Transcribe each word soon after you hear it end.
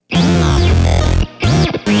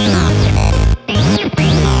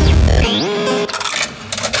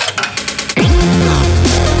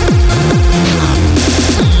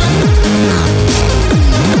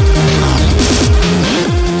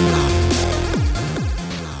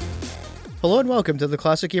Hello and welcome to the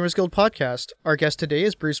Classic Gamers Guild podcast. Our guest today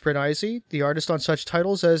is Bruce Brenneise, the artist on such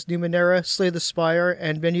titles as Numenera, Slay the Spire,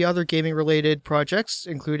 and many other gaming-related projects,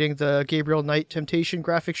 including the Gabriel Knight Temptation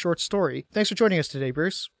graphic short story. Thanks for joining us today,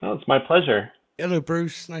 Bruce. Oh, it's my pleasure. Hello,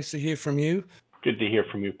 Bruce. Nice to hear from you. Good to hear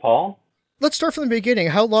from you, Paul. Let's start from the beginning.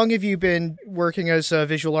 How long have you been working as a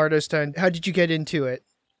visual artist, and how did you get into it?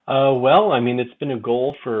 It's been a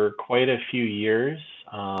goal for quite a few years.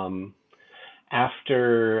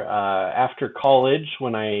 After college,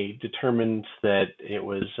 when I determined that it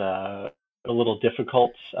was a little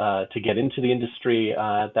difficult to get into the industry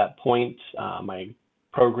at that point, my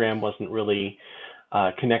program wasn't really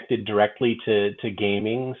connected directly to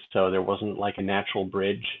gaming, so there wasn't like a natural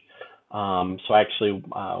bridge. So I actually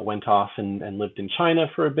went off and lived in China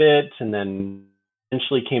for a bit, and then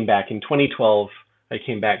eventually came back in 2012. I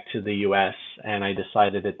came back to the US, and I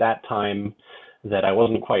decided at that time that I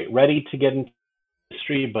wasn't quite ready to get into the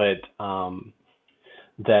industry, but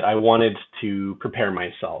that I wanted to prepare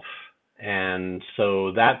myself. And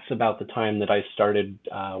so that's about the time that I started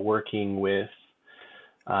working with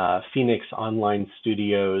Phoenix Online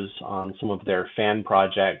Studios on some of their fan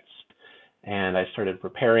projects. And I started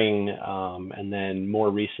preparing, and then more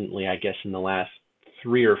recently, I guess in the last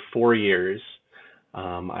 3 or 4 years,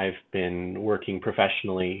 I've been working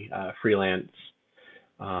professionally, freelance,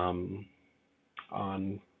 on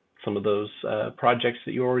some of those projects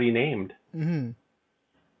that you already named. Mm-hmm.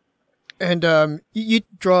 And you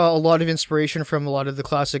draw a lot of inspiration from a lot of the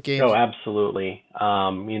classic games. Oh, absolutely.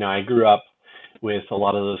 I grew up with a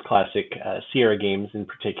lot of those classic Sierra games in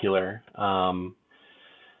particular.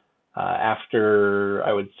 After,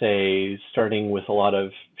 I would say, starting with a lot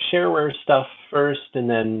of shareware stuff first, and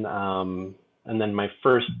then my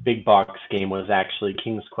first big box game was actually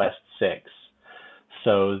King's Quest VI.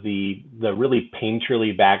 So the really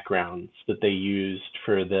painterly backgrounds that they used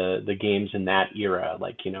for the games in that era,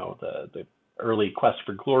 like the early Quest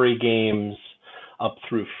for Glory games up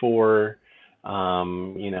through 4,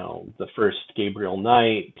 the first Gabriel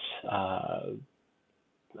Knight,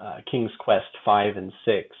 King's Quest 5 and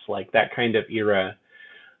 6, like that kind of era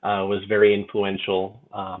was very influential.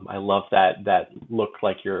 I love that look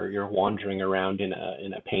like you're wandering around in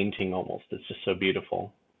a painting almost. It's just so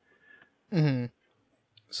beautiful. Mm-hmm.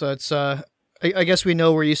 So it's I guess we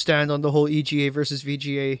know where you stand on the whole EGA versus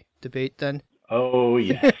VGA debate then. Oh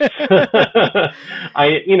yes.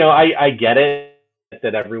 I get it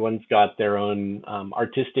that everyone's got their own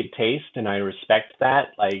artistic taste, and I respect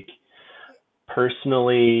that. Like,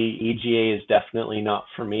 personally, EGA is definitely not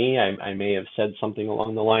for me. I may have said something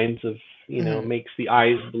along the lines of, makes the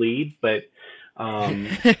eyes bleed, but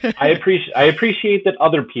I appreciate that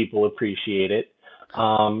other people appreciate it.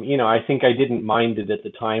 I think I didn't mind it at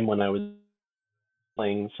the time when I was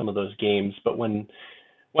playing some of those games, but when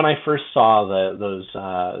I first saw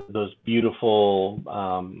those beautiful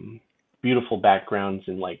backgrounds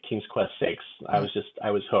in like King's Quest 6, I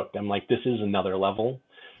was hooked. I'm like, this is another level.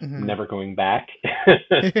 Mm-hmm. Never going back.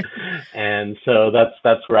 And so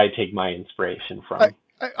that's where I take my inspiration from.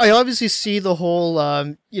 I obviously see the whole,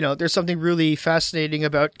 there's something really fascinating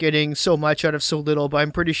about getting so much out of so little, but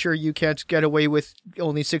I'm pretty sure you can't get away with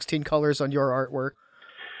only 16 colors on your artwork.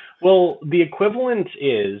 Well, the equivalent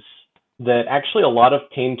is that actually a lot of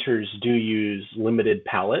painters do use limited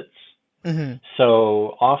palettes. Mm-hmm.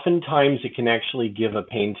 So oftentimes it can actually give a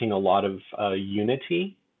painting a lot of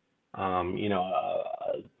unity.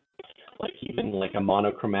 Like even like a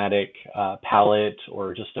monochromatic palette,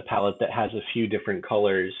 or just a palette that has a few different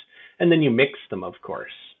colors, and then you mix them, of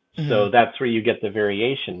course. Mm-hmm. So that's where you get the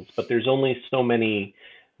variations, but there's only so many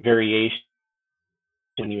variations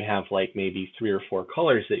when you have like maybe 3 or 4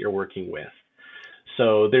 colors that you're working with.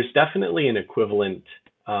 So there's definitely an equivalent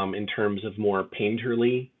in terms of more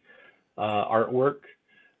painterly artwork.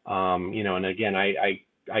 And again, I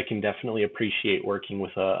can definitely appreciate working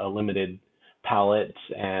with a limited palette,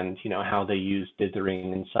 and how they use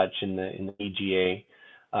dithering and such in the EGA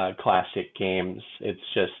classic games. It's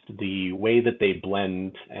just the way that they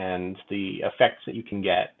blend and the effects that you can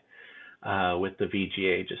get with the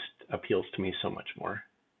VGA just appeals to me so much more.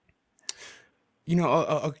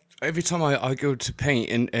 Every time I go to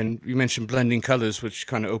paint, and you mentioned blending colors, which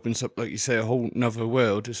kind of opens up, like you say, a whole nother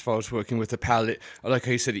world as far as working with a palette. I like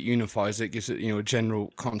how you said it unifies it, gives it, a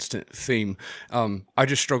general constant theme. I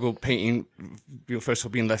just struggle painting. First of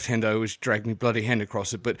all, being left-handed, I always drag my bloody hand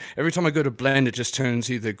across it. But every time I go to blend, it just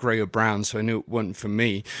turns either gray or brown. So I knew it wasn't for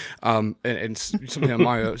me. And something I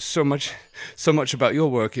admire so much about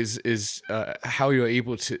your work is how you're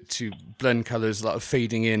able to blend colors, a lot of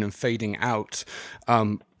fading in and fading out.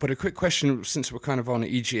 But a quick question, since we're kind of on an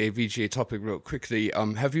EGA, VGA topic real quickly,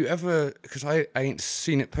 have you ever, because I ain't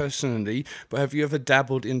seen it personally, but have you ever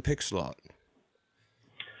dabbled in pixel art?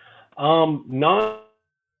 Not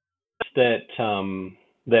that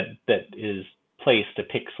is placed a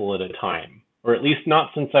pixel at a time, or at least not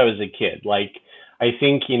since I was a kid. Like, I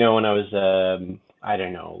think, when I was, I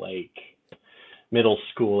don't know, like middle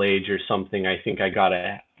school age or something, I think I got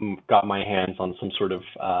my hands on some sort of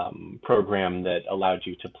program that allowed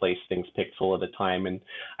you to place things pixel at a time, and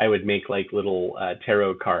I would make like little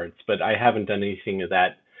tarot cards, but I haven't done anything of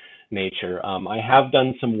that nature. I have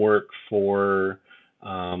done some work for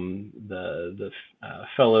the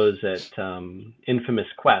fellows at Infamous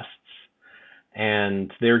Quests,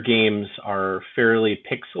 and their games are fairly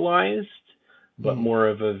pixelized, but Mm-hmm. more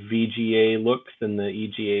of a VGA look than the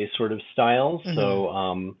EGA sort of style. Mm-hmm.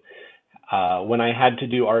 So when I had to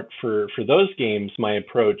do art for those games, my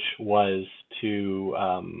approach was to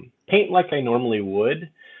paint like I normally would,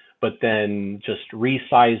 but then just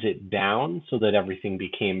resize it down so that everything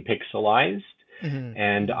became pixelized. And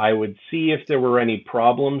Mm-hmm. I would see if there were any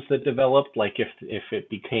problems that developed, like if it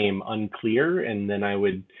became unclear, and then I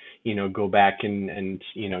would, go back and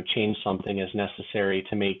change something as necessary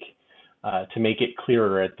to make it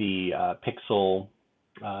clearer at the pixel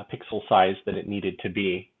size that it needed to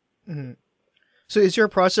be. Mm-hmm. So is your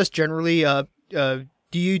process generally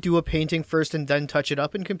do you do a painting first and then touch it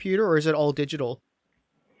up in computer, or is it all digital?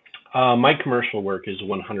 My commercial work is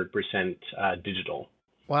 100% digital,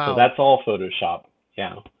 so Wow. that's all Photoshop.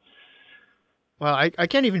 Yeah. Well, I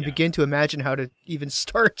can't even Yeah. begin to imagine how to even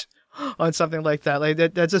start on something like that. Like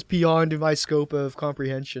that's just beyond my scope of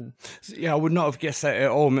comprehension. Yeah, I would not have guessed that at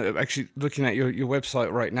all. Actually, looking at your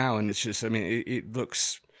website right now, and it's just, I mean, it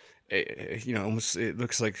looks, almost it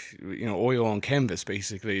looks like oil on canvas.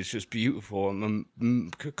 Basically, it's just beautiful. I'm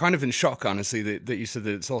kind of in shock, honestly, that you said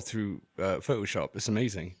that it's all through Photoshop. It's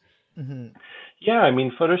amazing. Hmm. Yeah, I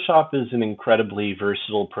mean, Photoshop is an incredibly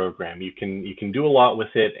versatile program. You can do a lot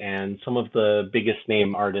with it, and some of the biggest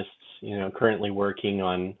name artists, currently working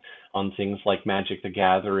on things like Magic the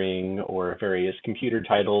Gathering or various computer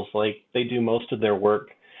titles, like they do most of their work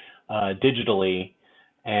digitally,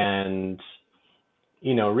 and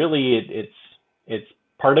really it's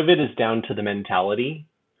part of it is down to the mentality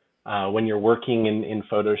when you're working in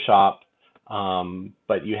Photoshop,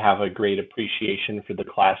 but you have a great appreciation for the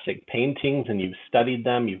classic paintings and you've studied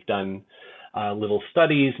them, you've done little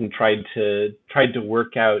studies and tried to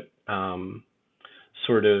work out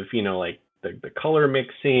sort of, like the color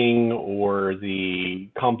mixing or the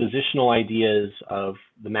compositional ideas of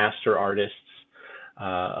the master artists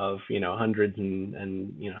of hundreds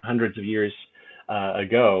and hundreds of years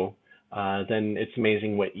ago, then it's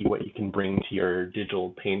amazing what you can bring to your digital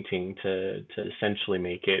painting to essentially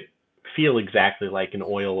make it feel exactly like an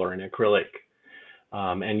oil or an acrylic.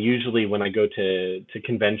 And usually when I go to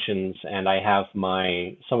conventions and I have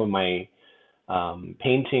some of my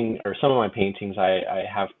some of my paintings I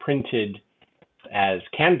have printed as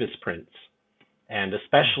canvas prints, and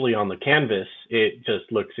especially on the canvas, it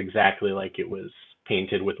just looks exactly like it was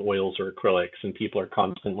painted with oils or acrylics. And people are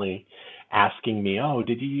constantly asking me, "Oh,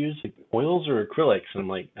 did you use oils or acrylics?" And I'm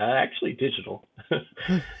like, "Actually, digital."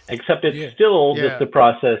 Except it's Yeah. still just Yeah. a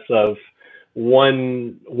process of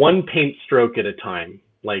one paint stroke at a time.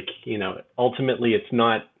 Like, ultimately, it's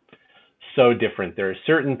not so different. There are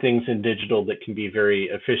certain things in digital that can be very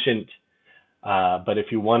efficient, but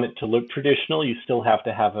if you want it to look traditional, you still have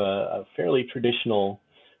to have a fairly traditional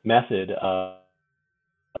method of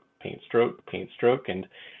paint stroke, and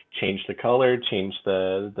change the color, change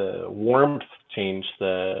the warmth, change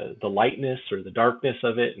the lightness or the darkness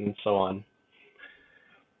of it, and so on.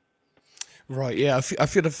 Right, yeah. I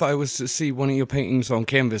feel if I was to see one of your paintings on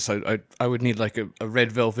canvas, I would need like a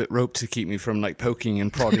red velvet rope to keep me from like poking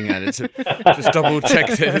and prodding at it to just double check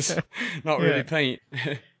that it's not really Yeah. paint.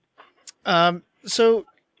 So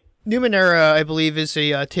Numenera, I believe, is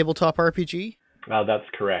a tabletop RPG. That's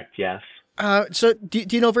correct. Yes. So do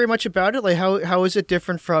you know very much about it? Like how is it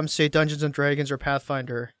different from, say, Dungeons and Dragons or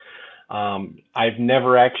Pathfinder? I've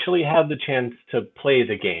never actually had the chance to play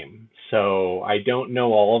the game, so I don't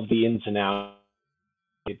know all of the ins and outs.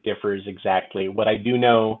 It differs exactly. What I do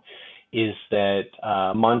know is that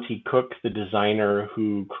Monty Cook, the designer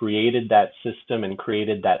who created that system and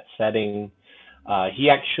created that setting, he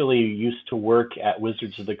actually used to work at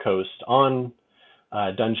Wizards of the Coast on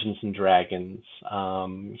Dungeons and Dragons.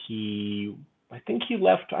 I think he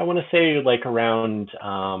left, I want to say, like around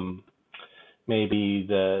maybe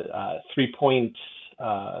the 3.0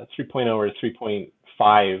 or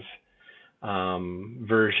 3.5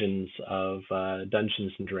 versions of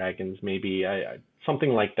Dungeons and Dragons, maybe something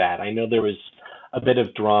like that. I know there was a bit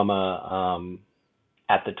of drama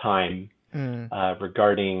at the time Mm.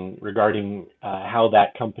 regarding how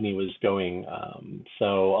that company was going.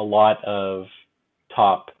 So a lot of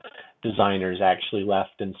top designers actually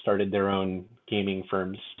left and started their own gaming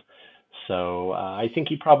firms. So I think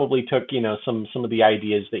he probably took, some of the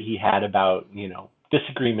ideas that he had about,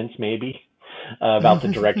 disagreements maybe about the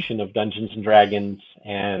direction of Dungeons and Dragons,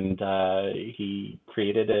 and he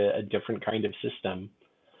created a different kind of system.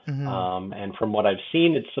 Hmm. And from what I've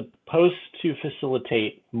seen, it's supposed to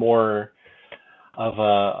facilitate more of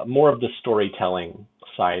the storytelling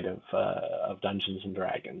side of Dungeons and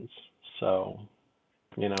Dragons. So,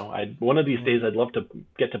 I one of these days I'd love to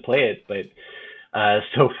get to play it, but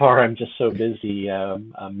so far I'm just so busy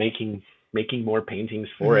making more paintings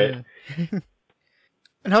for it. Hmm.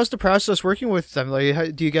 And how's the process working with them?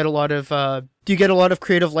 Like, do you get a lot of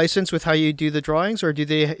creative license with how you do the drawings, or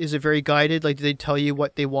is it very guided? Like, do they tell you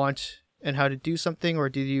what they want and how to do something,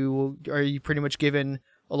 or are you pretty much given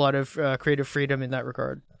a lot of creative freedom in that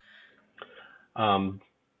regard? Um,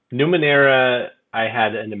 Numenera, I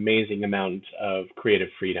had an amazing amount of creative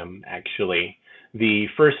freedom, actually. The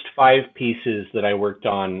first five pieces that I worked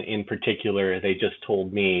on in particular, they just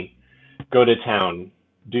told me, go to town,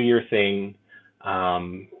 do your thing.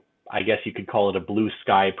 Um, I guess you could call it a blue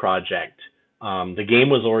sky project. The game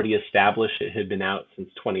was already established. It had been out since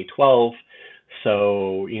 2012.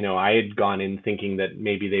 So, I had gone in thinking that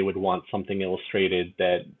maybe they would want something illustrated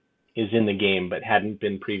that is in the game but hadn't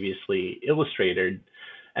been previously illustrated.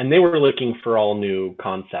 And they were looking for all new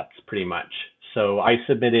concepts pretty much. So I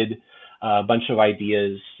submitted a bunch of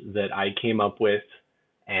ideas that I came up with,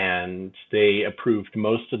 and they approved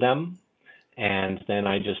most of them. And then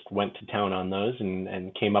I just went to town on those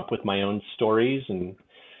and came up with my own stories. And,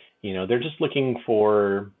 they're just looking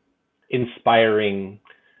for inspiring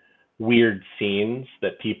weird scenes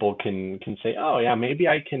that people can say, oh yeah, maybe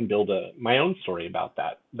I can build my own story about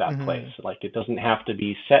that place. Hmm. Like it doesn't have to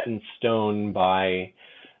be set in stone by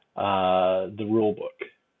the rule book,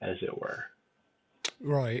 as it were.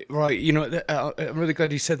 Right, right. I'm really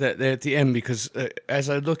glad you said that there at the end because as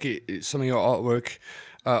I look at some of your artwork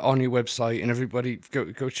on your website, and everybody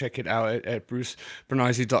go check it out at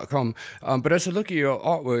brucebrenneise.com. But as I look at your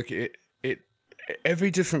artwork, it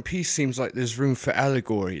every different piece seems like there's room for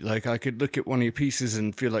allegory. Like I could look at one of your pieces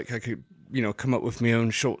and feel like I could, come up with my own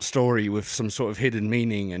short story with some sort of hidden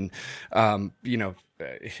meaning, and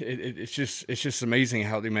it's just amazing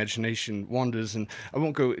how the imagination wanders. And I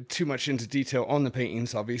won't go too much into detail on the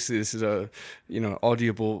paintings. Obviously, this is a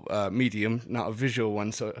audible medium, not a visual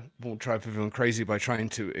one, so I won't drive everyone crazy by trying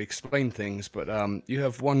to explain things. But you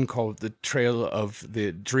have one called "The Trail of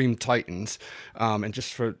the Dream Titans," and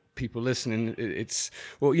just for people listening, it's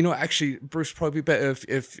well, actually, Bruce, probably better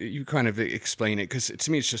if you kind of explain it, because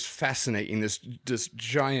to me it's just fascinating. This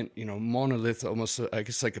giant, monolith, almost I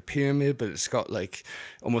guess like a pyramid, but it's got like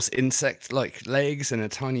almost insect like legs and a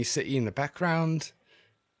tiny city in the background.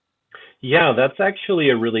 Yeah, that's actually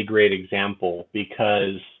a really great example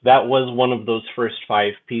because that was one of those first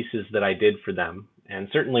five pieces that I did for them. And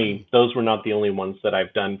certainly those were not the only ones that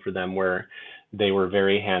I've done for them where they were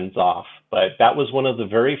very hands off. But that was one of the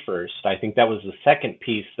very first. I think that was the second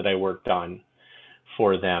piece that I worked on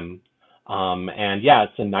for them. And yeah,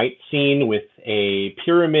 it's a night scene with a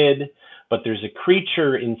pyramid, but there's a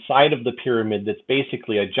creature inside of the pyramid that's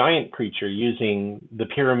basically a giant creature using the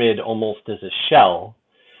pyramid almost as a shell.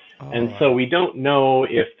 All And so right. we don't know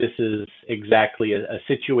if this is exactly a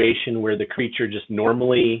situation where the creature just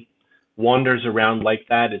normally wanders around like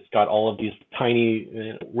that. It's got all of these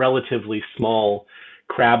tiny, relatively small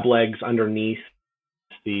crab legs underneath.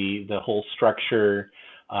 The whole structure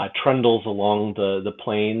trundles along the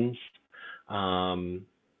planes. Um,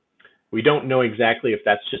 we don't know exactly if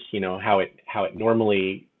that's just how it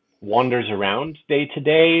normally wanders around day to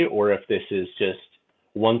day, or if this is just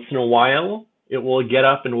once in a while it will get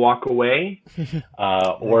up and walk away,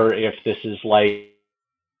 or Right. if this is like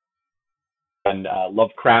an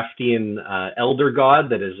Lovecraftian elder god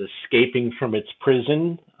that is escaping from its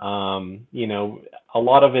prison. A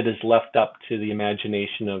lot of it is left up to the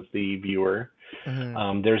imagination of the viewer.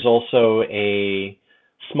 Hmm. There's also a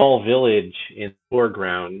small village in the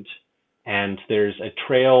foreground, and there's a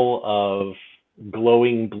trail of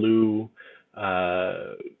glowing blue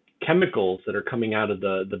uh, chemicals that are coming out of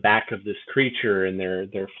the back of this creature, and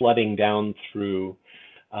they're flooding down through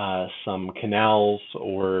some canals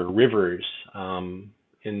or rivers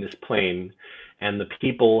in this plain. And the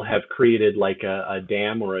people have created like a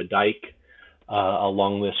dam or a dike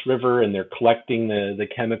along this river, and they're collecting the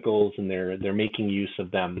chemicals, and they're making use of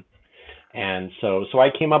them. And so I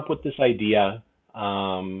came up with this idea.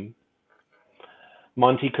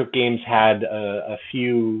 Monte Cook Games had a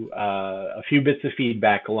few bits of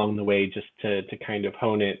feedback along the way just to kind of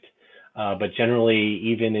hone it. But generally,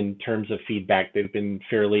 even in terms of feedback, they've been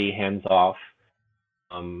fairly hands off.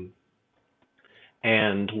 Um,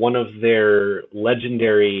 and one of their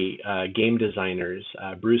legendary game designers,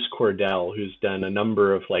 Bruce Cordell, who's done a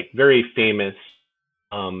number of like very famous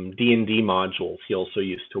D&D modules. He also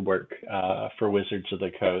used to work for Wizards of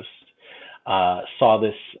the Coast. Saw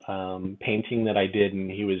this painting that I did,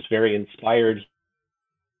 and he was very inspired.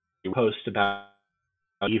 He post about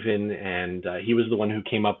even, and he was the one who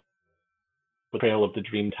came up with Trail of the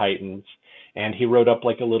Dream Titans, and he wrote up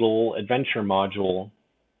like a little adventure module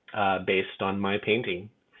based on my painting.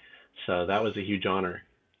 So that was a huge honor.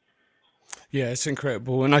 Yeah, it's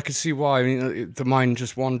incredible, and I could see why. I mean, the mind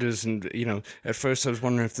just wanders, and at first I was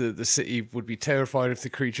wondering if the city would be terrified of the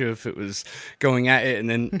creature if it was going at it, and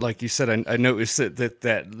then, like you said, I noticed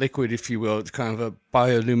that liquid, if you will, it's kind of a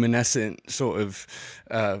bioluminescent sort of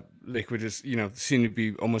liquid, is seemed to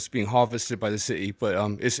be almost being harvested by the city, but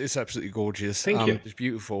it's absolutely gorgeous. Thank you. It's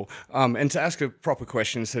beautiful. And to ask a proper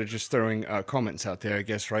question instead of just throwing comments out there, I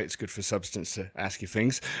guess, right? It's good for substance to ask you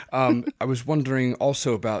things. I was wondering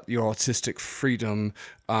also about your artistic freedom,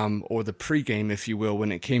 or the pregame, if you will,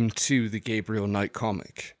 when it came to the Gabriel Knight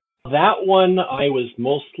comic. That one I was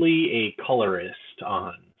mostly a colorist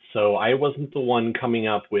on, so I wasn't the one coming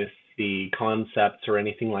up with the concepts or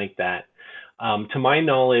anything like that. To my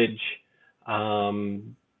knowledge,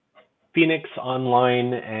 Phoenix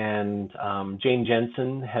Online and Jane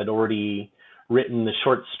Jensen had already written the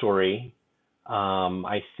short story.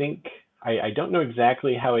 I think I don't know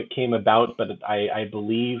exactly how it came about, but I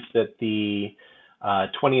believe that the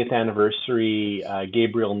 20th anniversary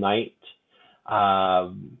Gabriel Knight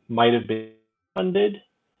might have been funded,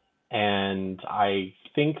 and I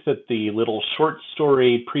think that the little short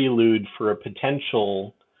story prelude for a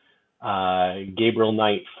potential Gabriel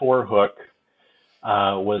Knight 4 hook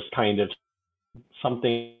was kind of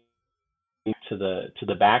something to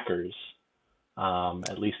the backers,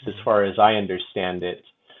 at least as far as I understand it.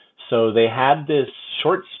 So they had this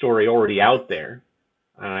short story already out there,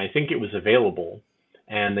 and I think it was available,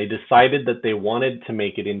 and they decided that they wanted to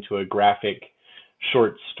make it into a graphic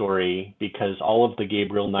short story because all of the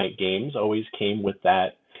Gabriel Knight games always came with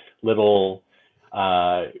that little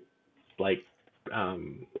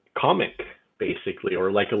comic, basically, or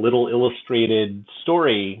like a little illustrated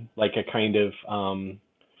story, like a kind of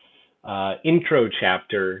intro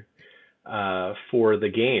chapter for the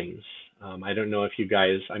games. I don't know if you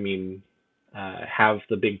guys, have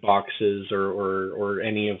the big boxes or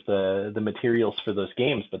any of the materials for those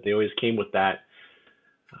games, but they always came with that.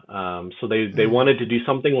 So they wanted to do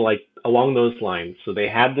something like along those lines. So they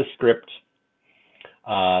had the script.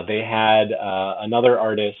 They had another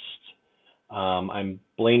artist. I'm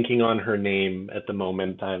blanking on her name at the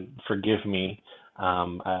moment. Forgive me.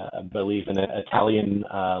 I believe an Italian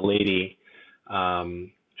lady.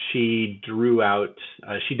 She drew out.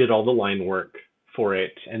 She did all the line work for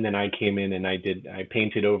it, and then I came in and I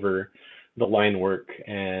painted over the line work,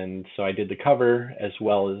 and so I did the cover as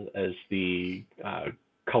well as the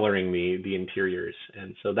coloring the interiors,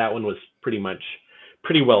 and so that one was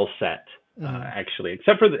pretty well set, actually,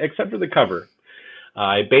 except for the cover.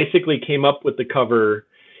 I basically came up with the cover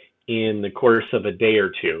in the course of a day or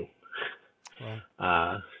two.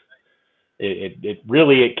 Wow.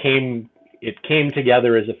 It came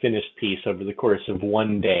together as a finished piece over the course of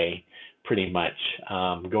one day, pretty much,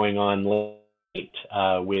 going on late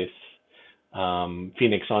with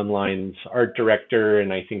Phoenix Online's art director,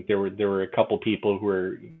 and I think there were a couple people who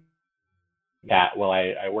were that while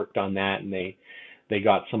I worked on that, and they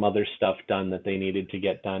got some other stuff done that they needed to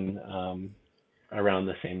get done around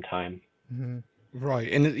the same time. Mm-hmm.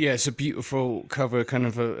 Right, and it's a beautiful cover, kind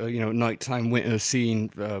of a nighttime winter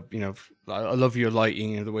scene. I love your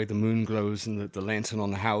lighting, the way the moon glows and the lantern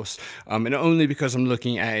on the house. And only because I'm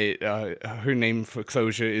looking at it, her name for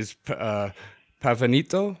closure is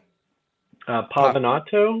Pavanito.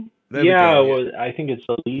 Pavanato. Well, I think it's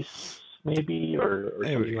Elise, maybe, or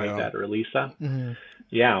something like that, or Elisa. Mm-hmm.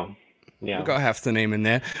 Yeah. We got half the name in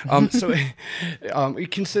there. So,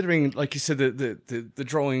 considering, like you said, the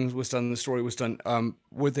drawing was done, the story was done,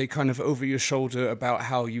 were they kind of over your shoulder about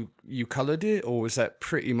how you colored it, or was that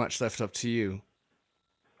pretty much left up to you?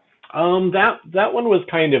 That one was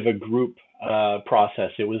kind of a group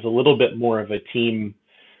process. It was a little bit more of a team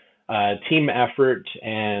effort,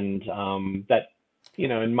 and that,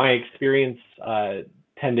 in my experience,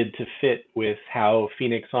 tended to fit with how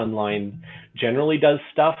Phoenix Online generally does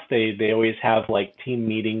stuff. They always have like team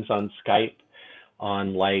meetings on Skype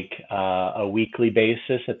on like a weekly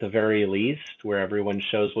basis at the very least, where everyone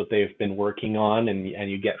shows what they've been working on,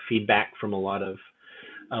 and you get feedback from a lot of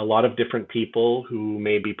different people who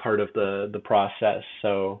may be part of the process.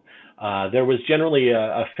 So there was generally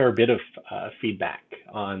a fair bit of feedback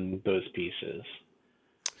on those pieces.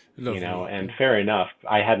 Lovely. And fair enough.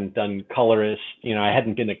 I hadn't done colorist, I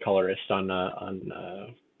hadn't been a colorist on a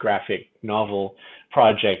graphic novel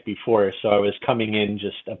project before, so I was coming in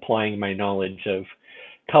just applying my knowledge of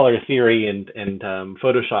color theory and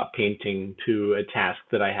Photoshop painting to a task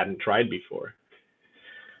that I hadn't tried before.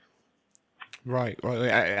 Right, right.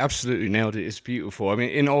 I absolutely nailed it. It's beautiful. I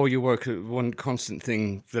mean, in all your work, one constant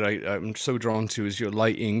thing that I'm so drawn to is your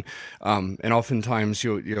lighting, and oftentimes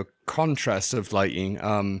your contrast of lighting.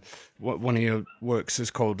 One of your works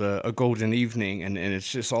is called A Golden Evening, and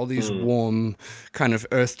it's just all these Mm. warm kind of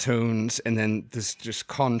earth tones, and then this just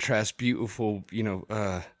contrast, beautiful,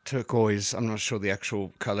 turquoise. I'm not sure the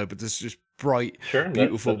actual color, but this just bright, Sure,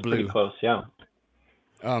 beautiful that's pretty blue. close, yeah.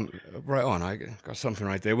 Right on. I got something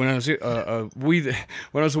right there. When I was when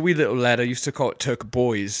I was a wee little lad, I used to call it Turk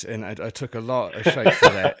Boys, and I took a lot of shite for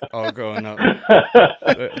that all growing up.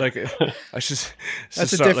 Like I should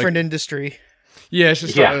That's a start different like industry. yeah, I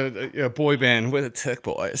should Yeah. start a boy band with the Turk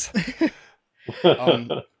Boys.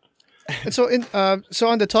 Um, And so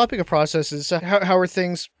on the topic of processes, how are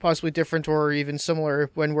things possibly different or even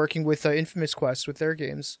similar when working with Infamous Quest with their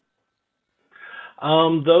games?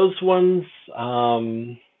 Those ones,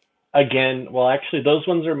 again, well, actually, those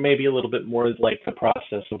ones are maybe a little bit more like the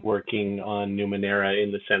process of working on Numenera,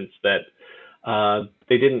 in the sense that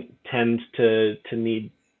they didn't tend to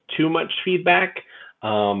need too much feedback.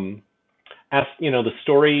 Um, as the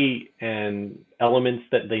story and elements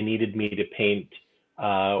that they needed me to paint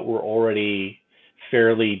were already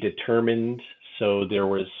fairly determined. So there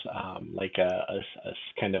was like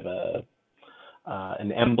kind of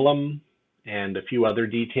an emblem and a few other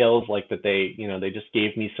details like that. They just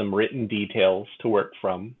gave me some written details to work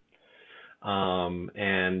from.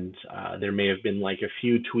 And there may have been like a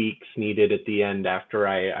few tweaks needed at the end after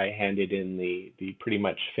I handed in the pretty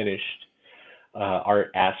much finished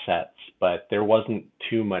art assets, but there wasn't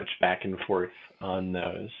too much back and forth on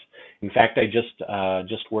those. In fact, I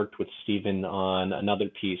just worked with Stephen on another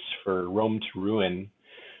piece for Rome to Ruin,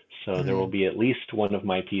 so there will Hmm. be at least one of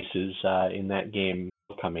my pieces in that game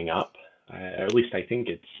coming up. Or at least I think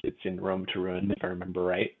it's in Rome to Ruin, if I remember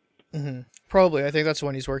right. Hmm. Probably. I think that's the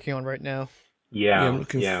one he's working on right now. yeah, I'm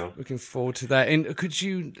Yeah, yeah. looking forward to that. And could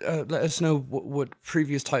you let us know what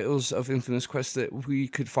previous titles of Infinite Quest that we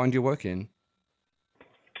could find your work in?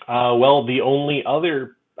 Well, the only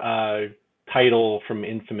other title from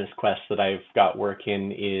Infamous Quest that I've got work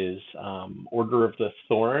in is Order of the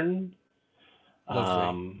Thorn. Lovely.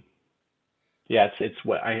 Um, yeah, it's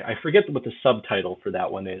what I forget what the subtitle for that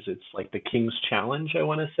one is. It's like the King's Challenge, I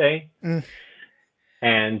want to say. Mm.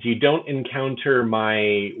 And you don't encounter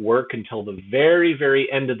my work until the very,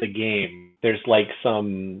 very end of the game. There's like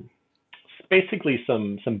basically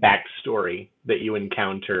some backstory that you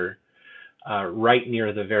encounter right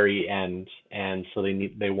near the very end, and so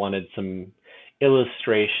they wanted some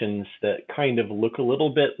illustrations that kind of look a little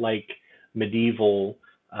bit like medieval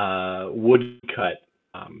woodcut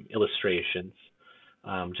illustrations,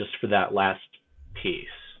 just for that last piece.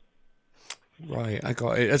 Right, I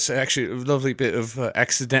got it. That's actually a lovely bit of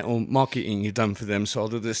accidental marketing you've done for them, so all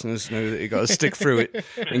the listeners know that you got to stick through it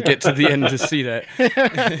and get to the end to see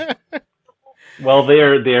that. Well, they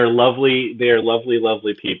are lovely. They are lovely,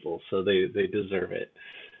 lovely people, so they deserve it.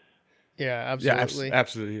 Yeah, Yeah, absolutely.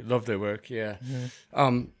 absolutely love their work. Yeah.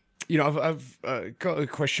 Hmm. I've got a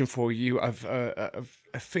question for you.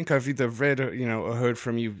 I think I've either read or or heard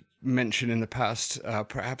from you mention in the past,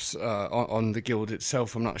 perhaps on the guild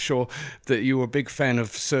itself. I'm not sure that you were a big fan of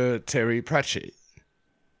Sir Terry Pratchett.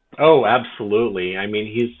 Oh, absolutely. I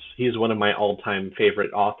mean, he's one of my all-time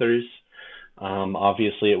favorite authors.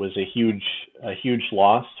 Obviously, it was a huge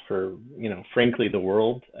loss for frankly, the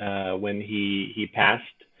world when he passed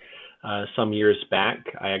some years back.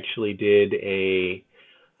 I actually did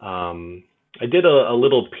um, a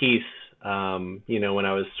little piece, when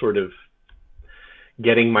I was sort of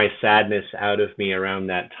getting my sadness out of me around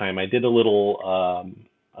that time. I did a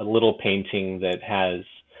little painting that has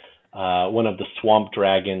one of the swamp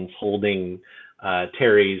dragons holding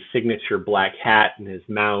Terry's signature black hat in his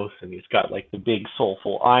mouth, and he's got like the big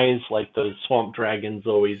soulful eyes like those swamp dragons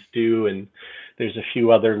always do. And there's a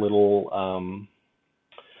few other little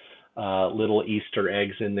Easter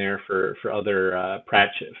eggs in there for other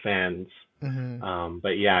Pratchett fans.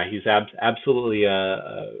 But yeah, he's absolutely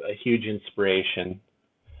a huge inspiration.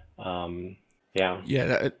 Yeah.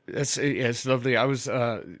 Yeah, it's lovely. I was,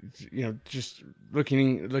 just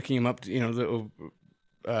looking him up, little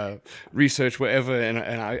research, whatever,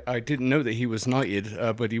 and I didn't know that he was knighted,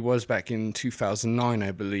 but he was back in 2009,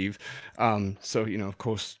 I believe. So of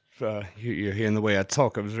course, you're hearing the way I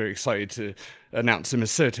talk. I was very excited to announce him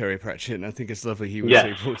as Sir Terry Pratchett, and I think it's lovely he was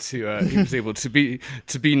Yes. able to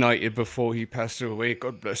be knighted before he passed away.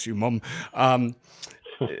 God bless you, Mum. What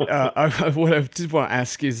I did want to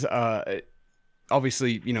ask is,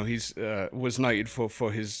 obviously, he's was knighted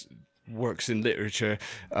for his works in literature,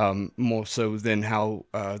 more so than how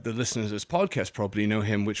the listeners of this podcast probably know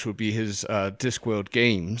him, which would be his Discworld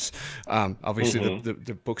games. Obviously,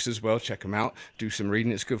 the books as well. Check them out. Do some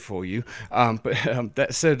reading; it's good for you. But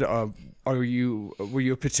that said, were you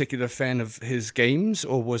a particular fan of his games,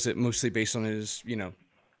 or was it mostly based on his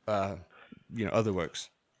other works?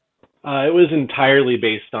 It was entirely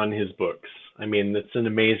based on his books. I mean, it's an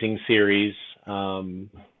amazing series.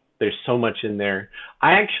 There's so much in there.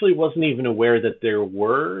 I actually wasn't even aware that there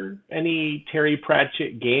were any Terry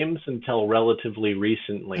Pratchett games until relatively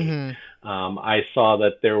recently. I saw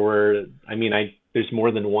that there were. I mean, there's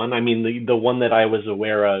more than one. I mean, the one that I was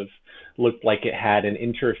aware of looked like it had an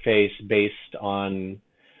interface based on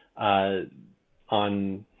uh,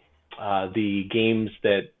 the games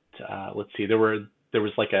that. Let's see. There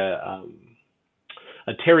was like a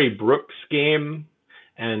Terry Brooks game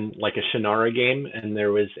and like a Shannara game, and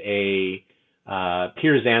there was a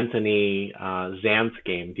Piers Anthony Xanth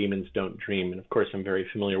game, Demons Don't Dream, and of course I'm very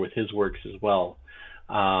familiar with his works as well.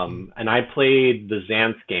 And I played the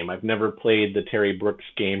Xanth game. I've never played the Terry Brooks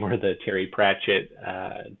game or the Terry Pratchett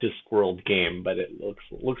Discworld game, but it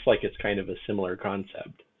looks like it's kind of a similar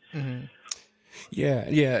concept.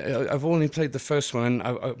 Yeah. I've only played the first one.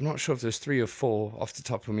 I'm not sure if there's 3 or 4 off the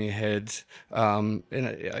top of my head. And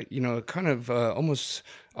it kind of almost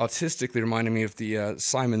artistically reminded me of the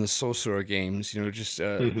Simon the Sorcerer games. Just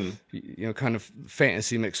kind of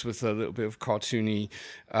fantasy mixed with a little bit of cartoony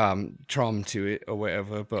charm to it or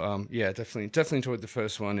whatever. But yeah, definitely enjoyed the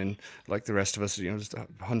first one, and like the rest of us, just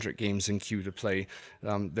 100 games in queue to play,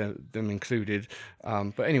 them included.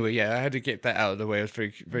 But anyway, yeah, I had to get that out of the way. I was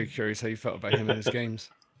very, very curious how you felt about him and his games.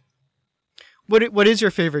 What is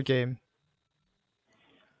your favorite game?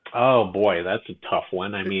 Oh boy, that's a tough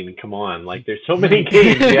one. I mean, come on, like there's so many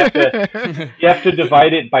games. You have to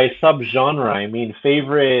divide it by subgenre. I mean,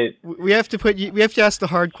 favorite. We have to ask the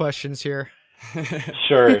hard questions here.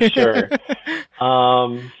 Sure.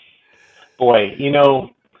 Boy,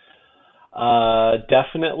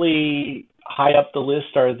 definitely high up the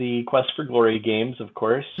list are the Quest for Glory games, of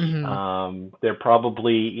course. They're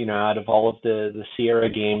probably, out of all of the Sierra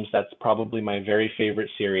games, that's probably my very favorite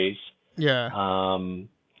series. Yeah.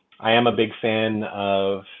 I am a big fan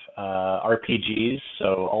of RPGs,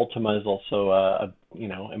 so Ultima is also a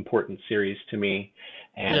important series to me.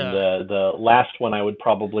 And the last one I would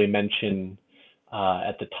probably mention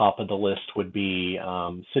at the top of the list would be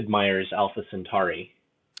Sid Meier's Alpha Centauri.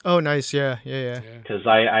 Oh, nice. Yeah. Because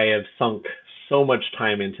I have sunk so much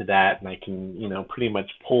time into that, and I can pretty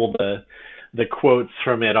much pull the quotes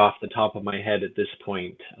from it off the top of my head at this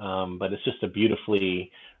point. But it's just a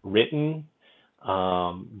beautifully written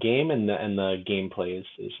game, and the gameplay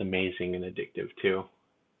is amazing and addictive too.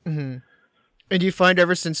 And do you find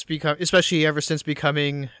especially ever since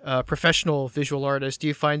becoming a professional visual artist, do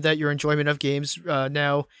you find that your enjoyment of games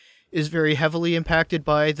now is very heavily impacted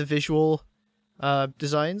by the visual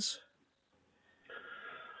designs?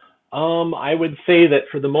 I would say that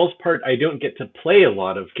for the most part, I don't get to play a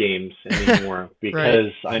lot of games anymore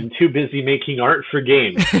because I'm too busy making art for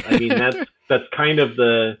games. I mean, that's kind of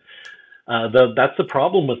that's the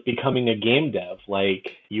problem with becoming a game dev.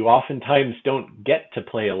 Like, you oftentimes don't get to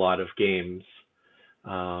play a lot of games.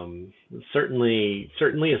 Certainly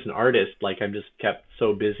as an artist, like, I'm just kept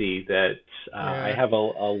so busy that I have a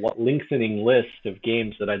lengthening list of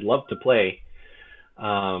games that I'd love to play.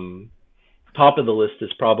 Top of the list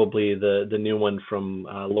is probably the new one from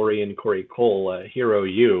Laurie and Corey Cole, Hero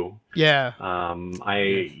U. Yeah.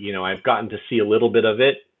 I've gotten to see a little bit of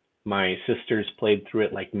it. My sister's played through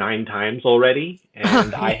it like 9 times already,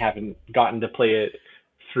 and I haven't gotten to play it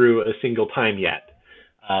through a single time yet.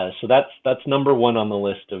 So that's number 1 on the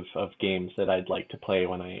list of games that I'd like to play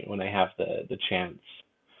when I have the chance.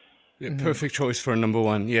 Yeah, perfect choice for a number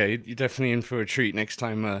 1. Yeah, you're definitely in for a treat next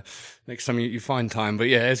time you find time. But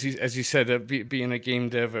yeah, as you said, being a game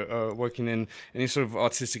dev, working in any sort of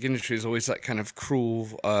artistic industry is always that kind of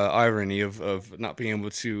cruel irony of not being able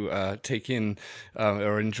to take in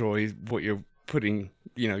or enjoy what you're putting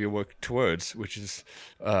your work towards, which is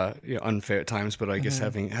unfair at times, but I guess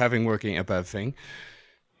having working a bad thing.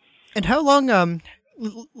 And how long,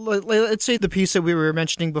 let's say the piece that we were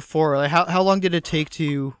mentioning before, like how long did it take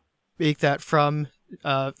to make that from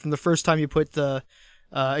the first time you put the,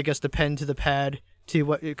 I guess the pen to the pad to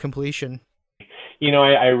what completion?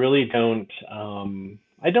 I really don't,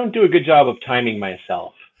 I don't do a good job of timing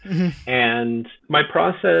myself. And my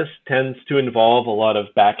process tends to involve a lot of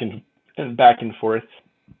back and forth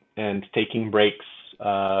and taking breaks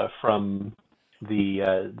from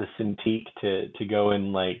the Cintiq to go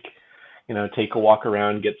and take a walk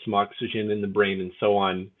around, get some oxygen in the brain, and so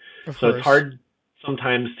on. Of So it's course. hard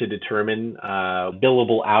sometimes to determine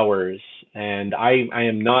billable hours, and I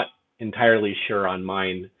am not entirely sure on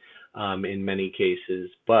mine in many cases,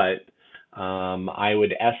 but I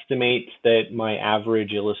would estimate that my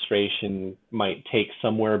average illustration might take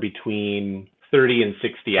somewhere between 30 and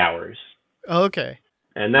 60 hours. Okay.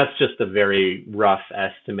 And that's just a very rough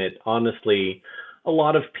estimate. Honestly, a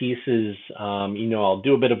lot of pieces, I'll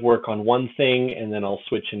do a bit of work on one thing and then I'll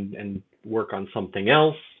switch and work on something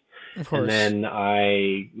else. Of And course. then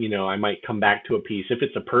I might come back to a piece. If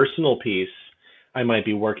it's a personal piece, I might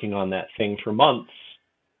be working on that thing for months,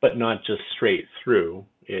 but not just straight through.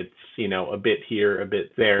 It's, a bit here, a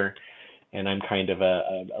bit there. And I'm kind of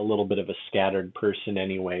a little bit of a scattered person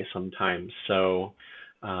anyway sometimes. So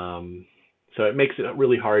it makes it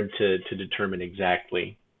really hard to determine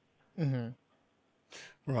exactly. Hmm.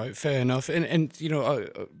 Right, fair enough. And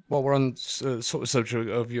while we're on sort of subject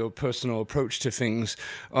of your personal approach to things,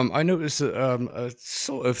 I noticed a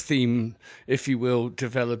sort of theme, if you will,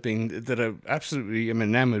 developing that I absolutely am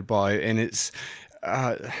enamored by, and it's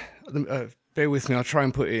uh, bear with me, I'll try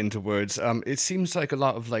and put it into words. It seems like a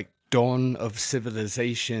lot of like dawn of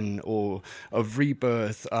civilization or of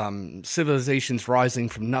rebirth, civilizations rising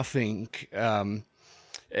from nothing.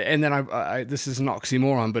 And then this is an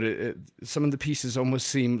oxymoron, but some of the pieces almost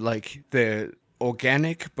seem like they're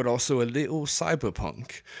organic, but also a little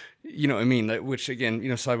cyberpunk. You know what I mean? Like, which again,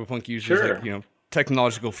 cyberpunk usually is like, Sure.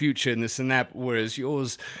 technological future and this and that, whereas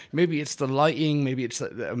yours, maybe it's the lighting, maybe it's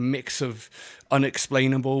a mix of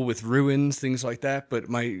unexplainable with ruins, things like that. But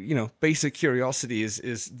my, basic curiosity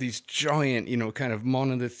is these giant, kind of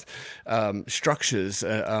monolith structures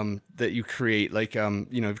that you create. Like,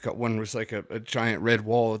 you've got one was like a giant red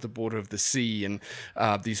wall at the border of the sea, and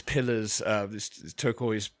these pillars, these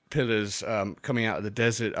turquoise pillars coming out of the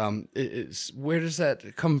desert. Where does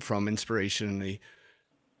that come from inspirationally?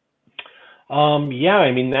 Yeah,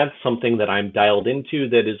 I mean, that's something that I'm dialed into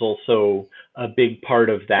that is also a big part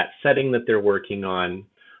of that setting that they're working on.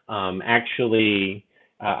 Actually,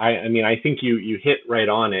 I mean, I think you hit right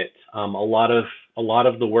on it. A lot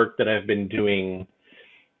of the work that I've been doing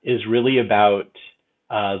is really about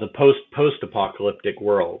the post-apocalyptic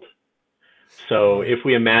world. So Right. if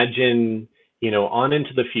we imagine, on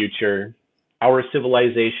into the future, our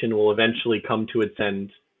civilization will eventually come to its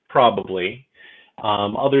end, probably.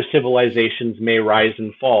 Other civilizations may rise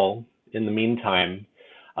and fall in the meantime.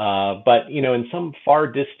 But, in some far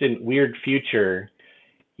distant, weird future,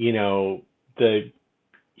 the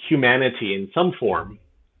humanity in some form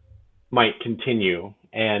might continue.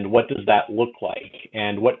 And what does that look like?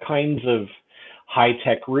 And what kinds of high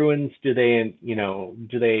tech ruins do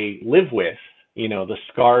they live with? The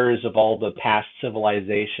scars of all the past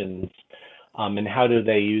civilizations, and how do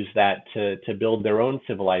they use that to build their own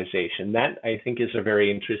civilization? That I think is a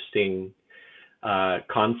very interesting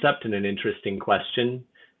concept and an interesting question,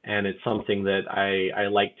 and it's something that I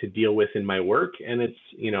like to deal with in my work. And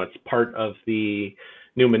it's part of the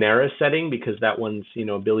Numenera setting because that one's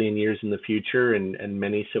a billion years in the future and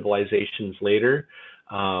many civilizations later,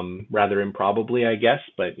 rather improbably, I guess,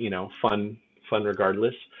 but fun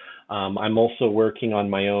regardless. I'm also working on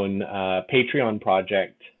my own Patreon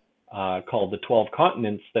project called the 12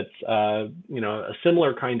 Continents. That's a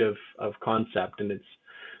similar kind of concept, and it's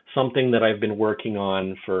something that I've been working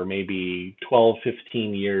on for maybe 12,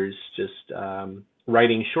 15 years, just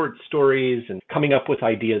writing short stories and coming up with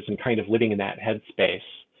ideas and kind of living in that headspace.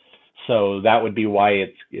 So that would be why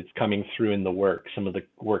it's coming through in the work, some of the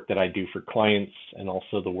work that I do for clients and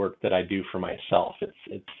also the work that I do for myself.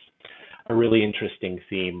 It's a really interesting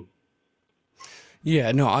theme.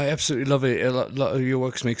 Yeah, no, I absolutely love it. A lot of your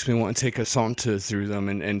works makes me want to take a saunter through them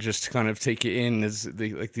and just kind of take it in as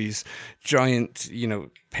like these giant,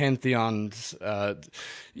 pantheons,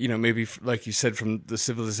 maybe like you said, from the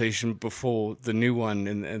civilization before the new one,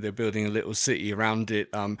 and they're building a little city around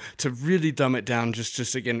it. To really dumb it down,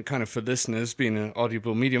 just again, kind of for listeners, being an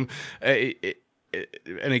audible medium,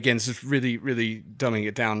 and again, it's just really, really dumbing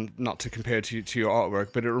it down, not to compare to your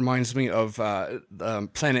artwork, but it reminds me of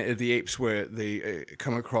Planet of the Apes, where they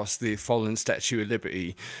come across the fallen Statue of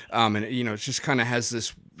Liberty, and it just kind of has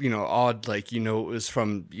this odd, like, it was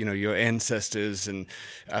from your ancestors, and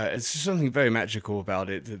it's just something very magical about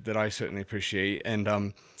it that I certainly appreciate.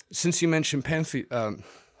 And since you mentioned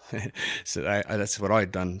so that's what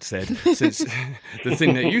I'd done said. Since the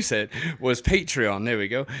thing that you said was Patreon, there we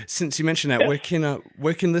go. Since you mentioned that,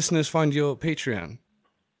 where can listeners find your Patreon?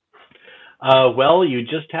 Well, you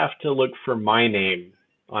just have to look for my name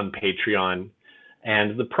on Patreon.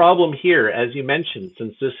 And the problem here, as you mentioned,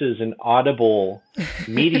 since this is an audible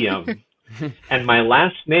medium, and my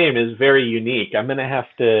last name is very unique, I'm going to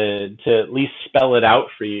have to at least spell it out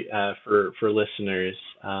for you, for listeners.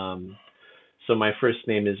 So my first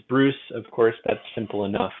name is Bruce, of course, that's simple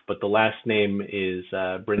enough, but the last name is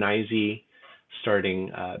Brenneise,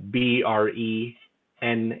 starting Brenneise.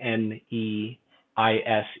 And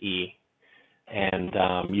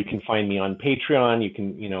you can find me on Patreon. You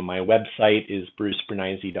can, my website is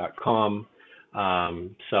brucebrenneise.com.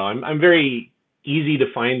 So I'm very easy to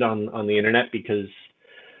find on the internet because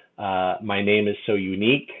my name is so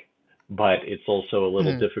unique, but it's also a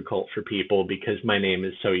little difficult for people because my name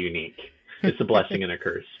is so unique. It's a blessing and a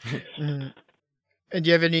curse. And do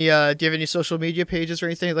you have any social media pages or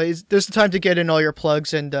anything? Like, there's the time to get in all your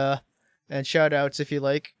plugs and shout outs if you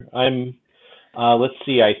like. I'm let's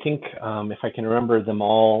see, I think if I can remember them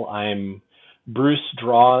all, I'm Bruce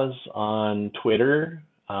Draws on Twitter.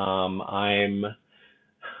 I'm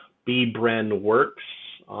BBrenWorks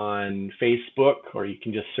on Facebook, or you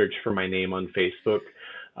can just search for my name on Facebook.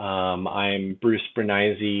 I'm Bruce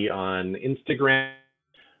Brenneise on Instagram.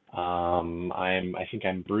 I think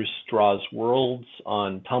I'm Bruce Draws Worlds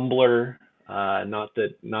on Tumblr. Not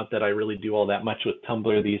that I really do all that much with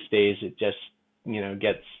Tumblr these days. It just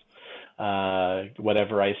gets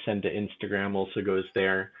whatever I send to Instagram also goes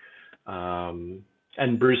there. And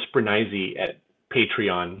Bruce Brenneise at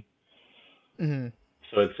Patreon. Mm-hmm.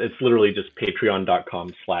 So it's literally just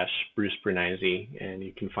patreon.com/Bruce Brenneise, and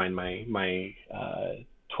you can find my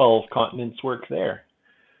 12 continents work there.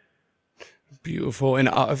 Beautiful. And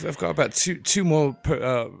I've got about two more.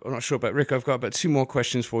 I'm not sure about Rick. I've got about two more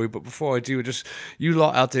questions for you. But before I do, just you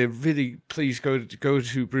lot out there, really please go to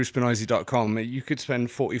brucebrenneise.com. You could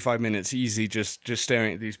spend 45 minutes easy just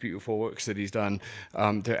staring at these beautiful works that he's done.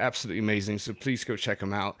 They're absolutely amazing. So please go check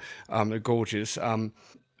them out. They're gorgeous.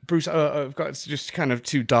 Bruce, I've got just kind of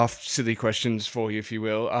two daft, silly questions for you, if you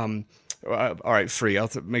will. All right, three.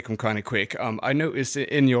 I'll make them kind of quick. I noticed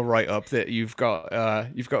in your write-up that you've got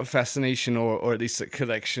a fascination, or at least a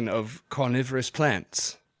collection of carnivorous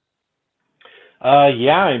plants.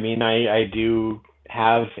 Yeah, I mean, I do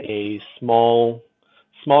have a small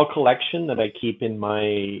collection that I keep in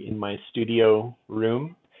my studio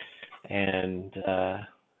room, and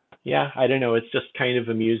yeah, I don't know. It's just kind of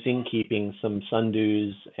amusing keeping some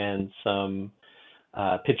sundews and some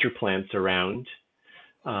pitcher plants around.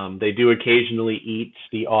 They do occasionally eat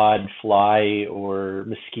the odd fly or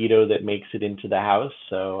mosquito that makes it into the house,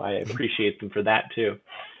 so I appreciate them for that too.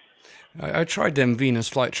 I tried them Venus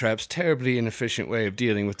flytraps. Terribly inefficient way of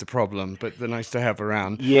dealing with the problem, but they're nice to have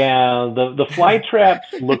around. Yeah, the fly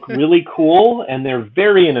traps look really cool, and they're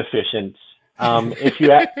very inefficient. If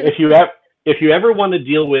you ever want to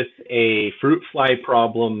deal with a fruit fly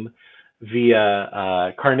problem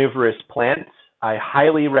via carnivorous plants, I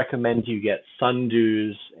highly recommend you get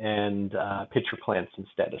sundews and pitcher plants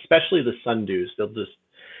instead, especially the sundews.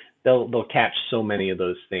 They'll catch so many of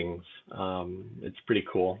those things. It's pretty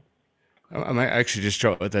cool. I might actually just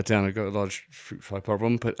jotted that down. I've got a large fruit fly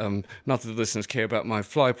problem, but not that the listeners care about my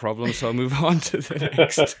fly problem, so I'll move on to the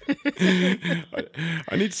next.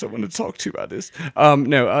 I need someone to talk to about this.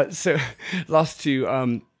 So last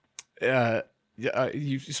two.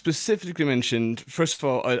 You specifically mentioned, first of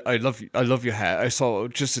all, I love your hat. I saw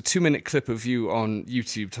just a 2-minute clip of you on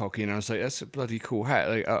YouTube talking, and I was like, that's a bloody cool hat.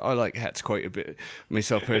 Like, I like hats quite a bit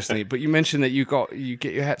myself personally. But you mentioned that you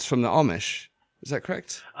get your hats from the Amish. Is that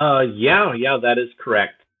correct? Yeah, that is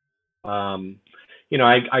correct.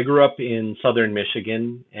 I grew up in southern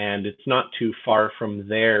Michigan, and it's not too far from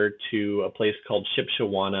there to a place called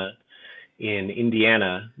Shipshewana in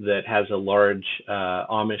Indiana that has a large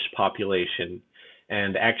Amish population.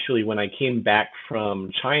 And actually, when I came back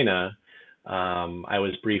from China, I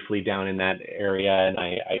was briefly down in that area, and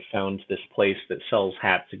I found this place that sells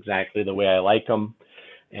hats exactly the way I like them.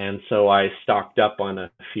 And so I stocked up on a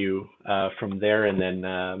few from there, and then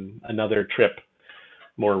another trip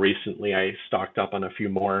more recently, I stocked up on a few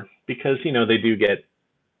more because, they do get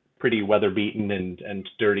pretty weather beaten and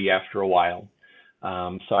dirty after a while.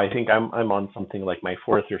 So I think I'm on something like my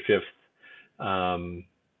fourth or fifth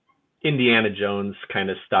Indiana Jones kind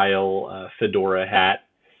of style fedora hat,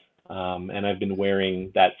 and I've been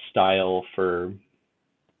wearing that style for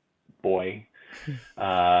boy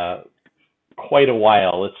uh, quite a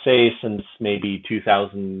while. Let's say since maybe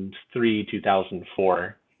 2003,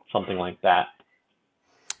 2004, something like that.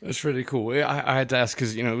 That's really cool. Yeah, I had to ask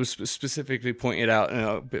because, it was specifically pointed out, and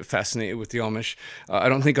I'm a bit fascinated with the Amish. I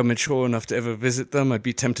don't think I'm mature enough to ever visit them. I'd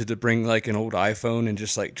be tempted to bring like an old iPhone and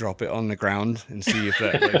just like drop it on the ground and see if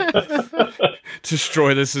that like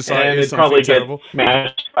destroy the society And or it something probably terrible. gets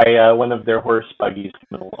smashed by one of their horse buggies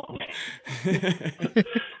coming along.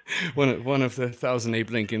 one of the 1,000 Abe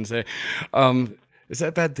Lincolns there. Is that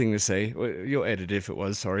a bad thing to say? Well, you'll edit if it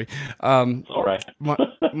was. Sorry. All right. My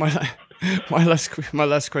my my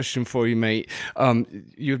last question for you, mate.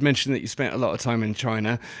 You had mentioned that you spent a lot of time in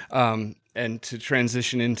China. And to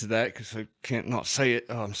transition into that, because I can't not say it.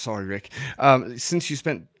 Oh, I'm sorry, Rick. Since you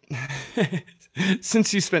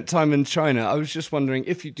spent time in China, I was just wondering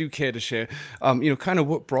if you do care to share, kind of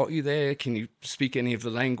what brought you there. Can you speak any of the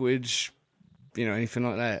language? Anything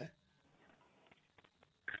like that?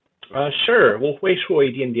 Sure. 我会说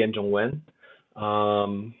一点点中文,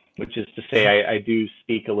 which is to say I do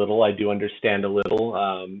speak a little. I do understand a little.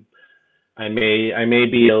 I may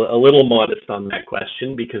be a little modest on that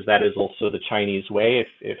question because that is also the Chinese way.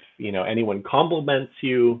 If anyone compliments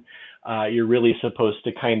you, you're really supposed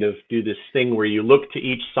to kind of do this thing where you look to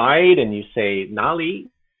each side and you say, "Nali?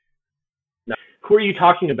 Who are you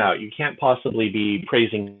talking about? You can't possibly be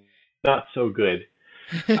praising not so good."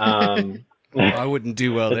 I wouldn't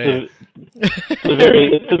do well there. It's a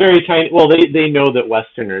very tiny. Well, they know that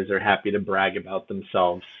Westerners are happy to brag about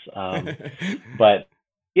themselves, but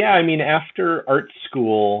yeah, I mean, after art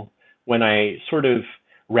school, when I sort of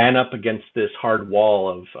ran up against this hard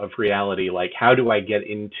wall of reality, like how do I get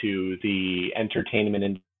into the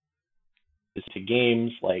entertainment industry,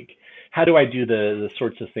 games, like how do I do the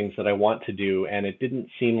sorts of things that I want to do, and it didn't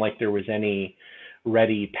seem like there was any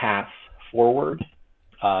ready path forward.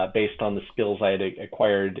 Based on the skills I had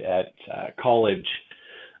acquired at college.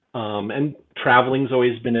 And traveling's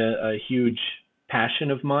always been a huge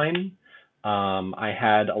passion of mine. I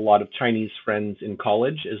had a lot of Chinese friends in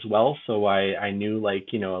college as well, so I knew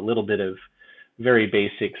a little bit of very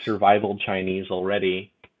basic survival Chinese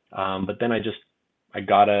already. But then I just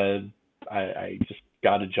got a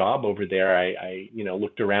job over there. I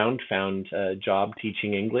looked around, found a job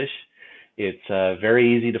teaching English. It's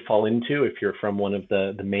very easy to fall into if you're from one of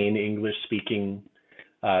the main English-speaking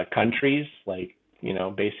countries.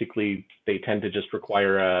 Basically, they tend to just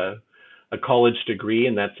require a college degree,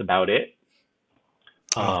 and that's about it.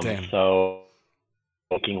 Damn. So,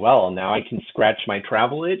 working well. Now I can scratch my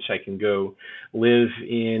travel itch. I can go live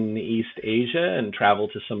in East Asia and travel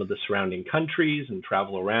to some of the surrounding countries and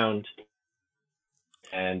travel around.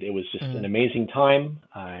 And it was just an amazing time.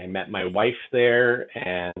 I met my wife there,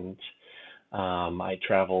 and I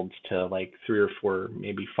traveled to like 3 or 4,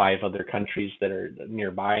 maybe 5 other countries that are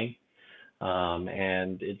nearby.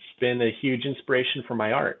 And it's been a huge inspiration for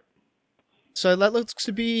my art. So that looks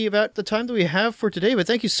to be about the time that we have for today, but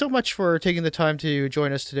thank you so much for taking the time to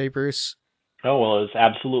join us today, Bruce. Oh, well, it was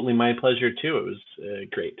absolutely my pleasure too. It was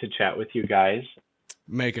great to chat with you guys.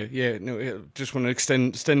 Mega, yeah. No, just want to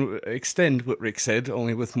extend what Rick said,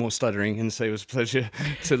 only with more stuttering, and say it was a pleasure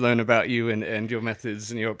to learn about you and your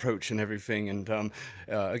methods and your approach and everything. And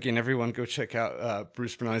again, everyone go check out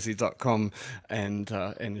brucebrenneise.com and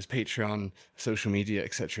his Patreon, social media,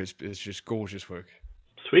 etc. It's just gorgeous work.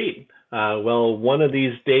 Sweet. Well, one of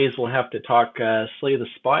these days we'll have to talk Slay the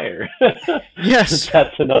Spire. Yes.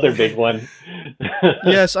 That's another big one.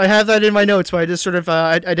 Yes, I have that in my notes, but I just sort of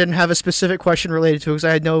I didn't have a specific question related to it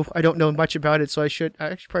because I don't know much about it, so I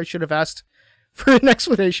probably should have asked for an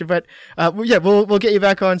explanation. But yeah, we'll get you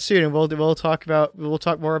back on soon, and we'll talk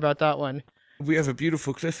more about that one. We have a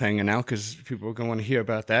beautiful cliffhanger now because people are going to want to hear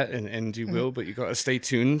about that, and you will, but you got to stay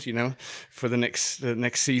tuned, for the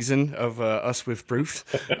next season of Us with Bruce.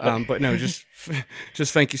 But no, just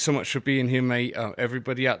thank you so much for being here, mate.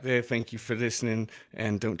 Everybody out there, thank you for listening,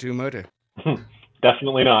 and don't do murder.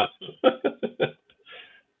 Definitely not.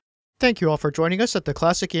 Thank you all for joining us at the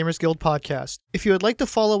Classic Gamers Guild podcast. If you would like to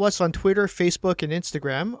follow us on Twitter, Facebook, and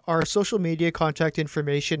Instagram, our social media contact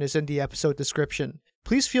information is in the episode description.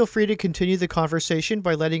 Please feel free to continue the conversation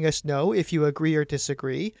by letting us know if you agree or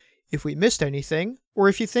disagree, if we missed anything, or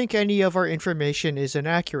if you think any of our information is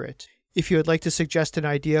inaccurate. If you would like to suggest an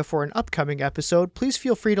idea for an upcoming episode, please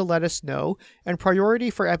feel free to let us know, and priority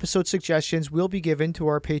for episode suggestions will be given to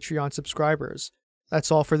our Patreon subscribers.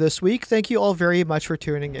 That's all for this week. Thank you all very much for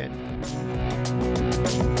tuning in.